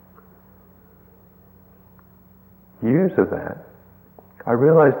years of that, I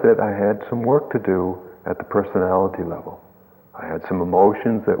realized that I had some work to do at the personality level. I had some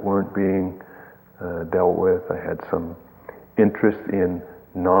emotions that weren't being dealt with. I had some interest in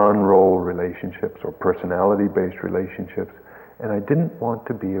non-role relationships or personality-based relationships, and I didn't want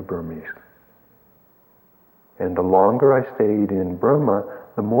to be a Burmese. And the longer I stayed in Burma,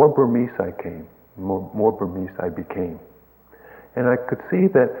 the more Burmese I came, more Burmese I became. And I could see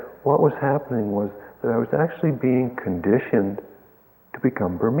that what was happening was that I was actually being conditioned to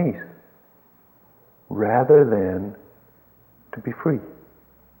become Burmese rather than to be free.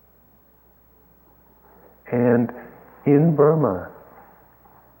 And in Burma,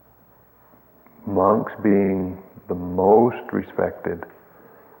 monks being the most respected,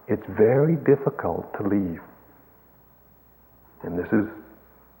 it's very difficult to leave. And this is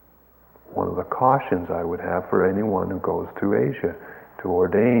one of the cautions I would have for anyone who goes to Asia to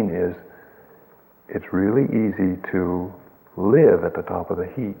ordain is it's really easy to live at the top of the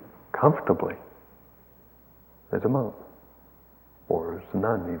heap comfortably as a monk or as a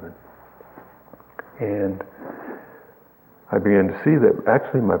nun even. And I began to see that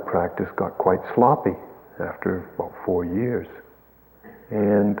actually my practice got quite sloppy after about 4 years,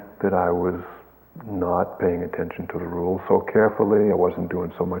 and that I was not paying attention to the rules so carefully. I wasn't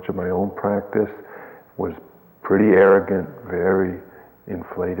doing so much of my own practice, was pretty arrogant, very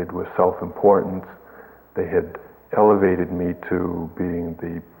inflated with self-importance. They had elevated me to being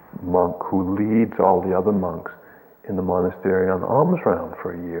the monk who leads all the other monks in the monastery on alms round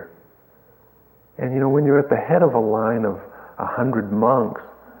for a year. And when you're at the head of a line of 100 monks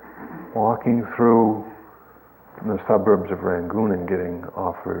walking through the suburbs of Rangoon and getting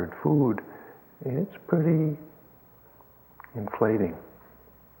offered food, it's pretty inflating.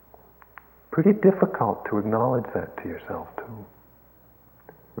 Pretty difficult to acknowledge that to yourself too.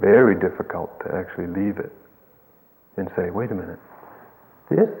 Very difficult to actually leave it and say, wait a minute,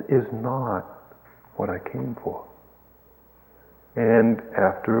 this is not what I came for. And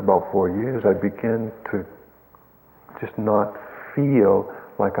after about 4 years, I began to just not feel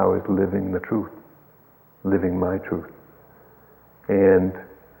like I was living the truth, living my truth. And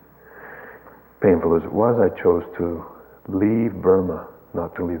painful as it was, I chose to leave Burma,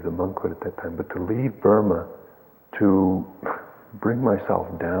 not to leave the monkhood at that time, but to leave Burma to bring myself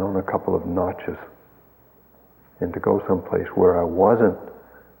down a couple of notches and to go someplace where I wasn't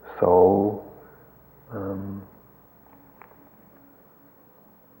so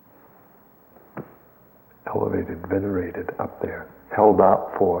elevated, venerated up there, held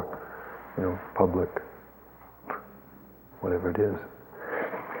up for, public, whatever it is.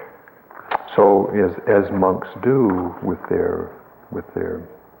 So as monks do with their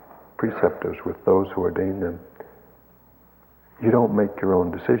preceptors, with those who ordain them, you don't make your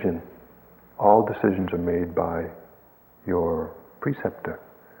own decision. All decisions are made by your preceptor.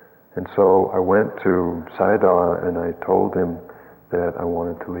 And so I went to Sayadaw and I told him that I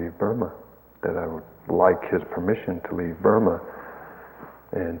wanted to leave Burma, that I would like his permission to leave Burma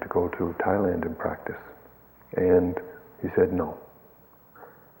and to go to Thailand and practice. And he said no.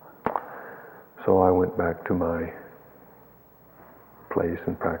 So I went back to my place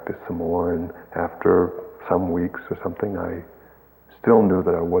and practiced some more, and after some weeks or something, I still knew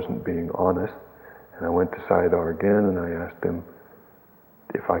that I wasn't being honest, and I went to Sayadaw again and I asked him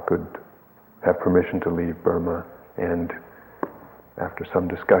if I could have permission to leave Burma, and after some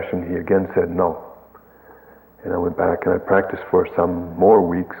discussion he again said no. And I went back and I practiced for some more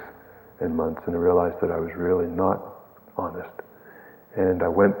weeks and months, and I realized that I was really not honest. And I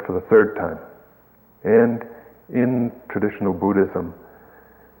went for the third time. And in traditional Buddhism,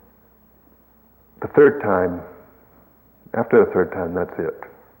 after the third time, that's it.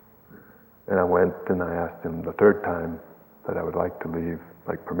 And I went and I asked him the third time that I would like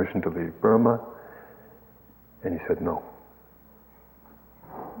permission to leave Burma, and he said no.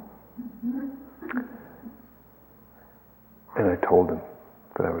 And I told him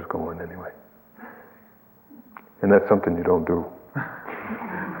that I was going anyway. And that's something you don't do.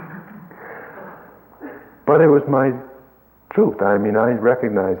 But it was my truth. I mean, I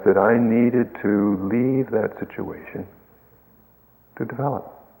recognized that I needed to leave that situation to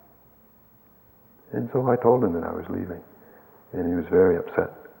develop. And so I told him that I was leaving. And he was very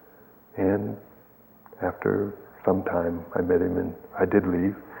upset. And after some time, I met him and I did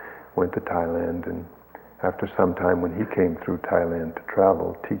leave, went to Thailand, and after some time when he came through Thailand to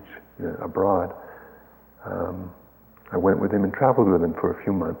travel, teach abroad, I went with him and traveled with him for a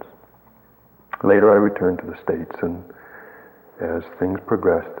few months. Later I returned to the States, and as things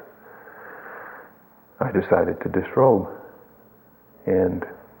progressed, I decided to disrobe. And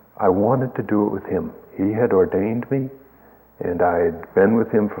I wanted to do it with him. He had ordained me, and I had been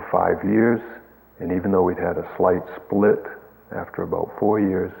with him for 5 years, and even though we'd had a slight split after about 4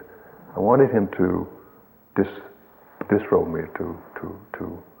 years, I wanted him to disrobe me, to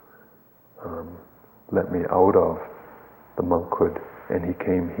let me out of the monkhood. And he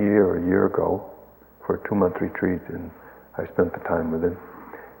came here a year ago for a 2-month retreat, and I spent the time with him.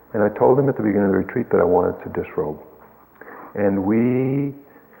 And I told him at the beginning of the retreat that I wanted to disrobe. And we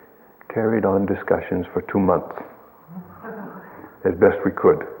carried on discussions for 2 months, as best we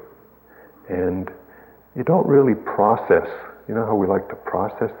could. And you don't really process, you know how we like to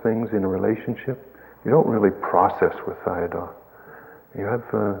process things in a relationship? You don't really process with Sayadaw. You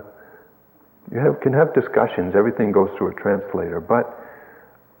can have discussions, everything goes through a translator, but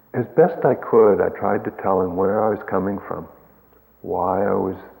as best I could, I tried to tell him where I was coming from, why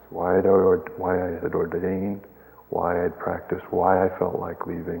I had ordained, why I had practiced, why I felt like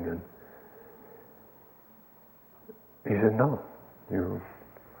leaving, and he said, no,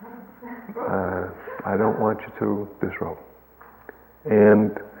 I don't want you to disrobe.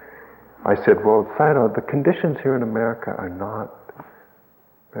 And I said, well, Sayadaw, the conditions here in America are not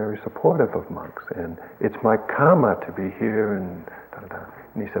very supportive of monks, and it's my karma to be here, and da-da-da.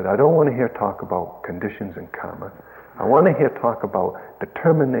 And he said, I don't want to hear talk about conditions and karma. I want to hear talk about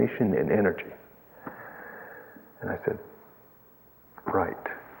determination and energy. And I said, right.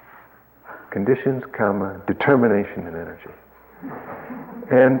 Conditions, karma, determination, and energy.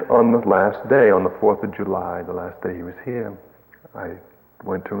 And on the last day, on the 4th of July, the last day he was here, I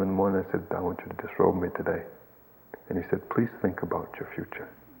went to him in the morning and I said, I want you to disrobe me today. And he said, please think about your future.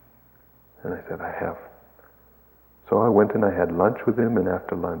 And I said, I have. So I went and I had lunch with him, and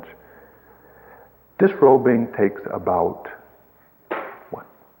after lunch, disrobing takes about,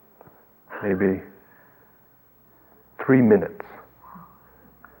 maybe 3 minutes.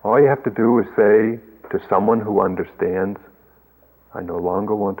 All you have to do is say to someone who understands, I no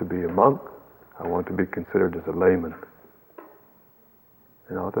longer want to be a monk, I want to be considered as a layman.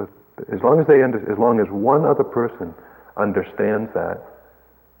 As long as one other person understands that,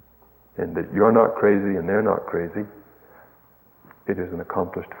 and that you're not crazy and they're not crazy, it is an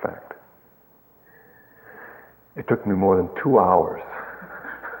accomplished fact. It took me more than 2 hours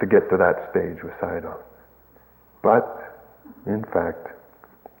to get to that stage with Sayadaw. But, in fact,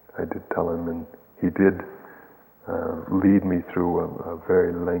 I did tell him, and he did lead me through a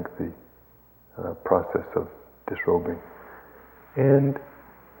very lengthy process of disrobing. And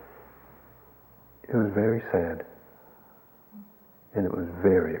It was very sad. And it was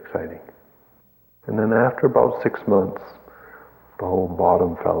very exciting. And then after about 6 months, the whole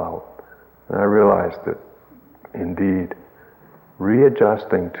bottom fell out. And I realized that, indeed,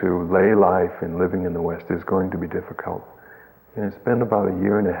 readjusting to lay life and living in the West is going to be difficult. And it's been about 1.5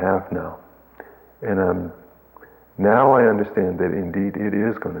 years now. And now I understand that indeed it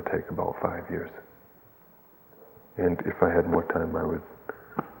is going to take about 5 years. And if I had more time, I would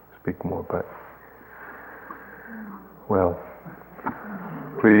speak more. But, well,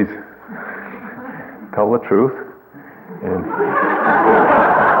 please tell the truth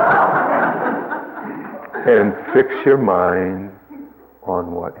and fix your mind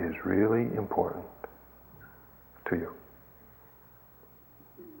on what is really important to you.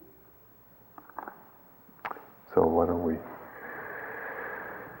 So why don't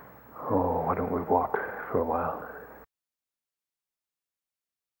we walk for a while?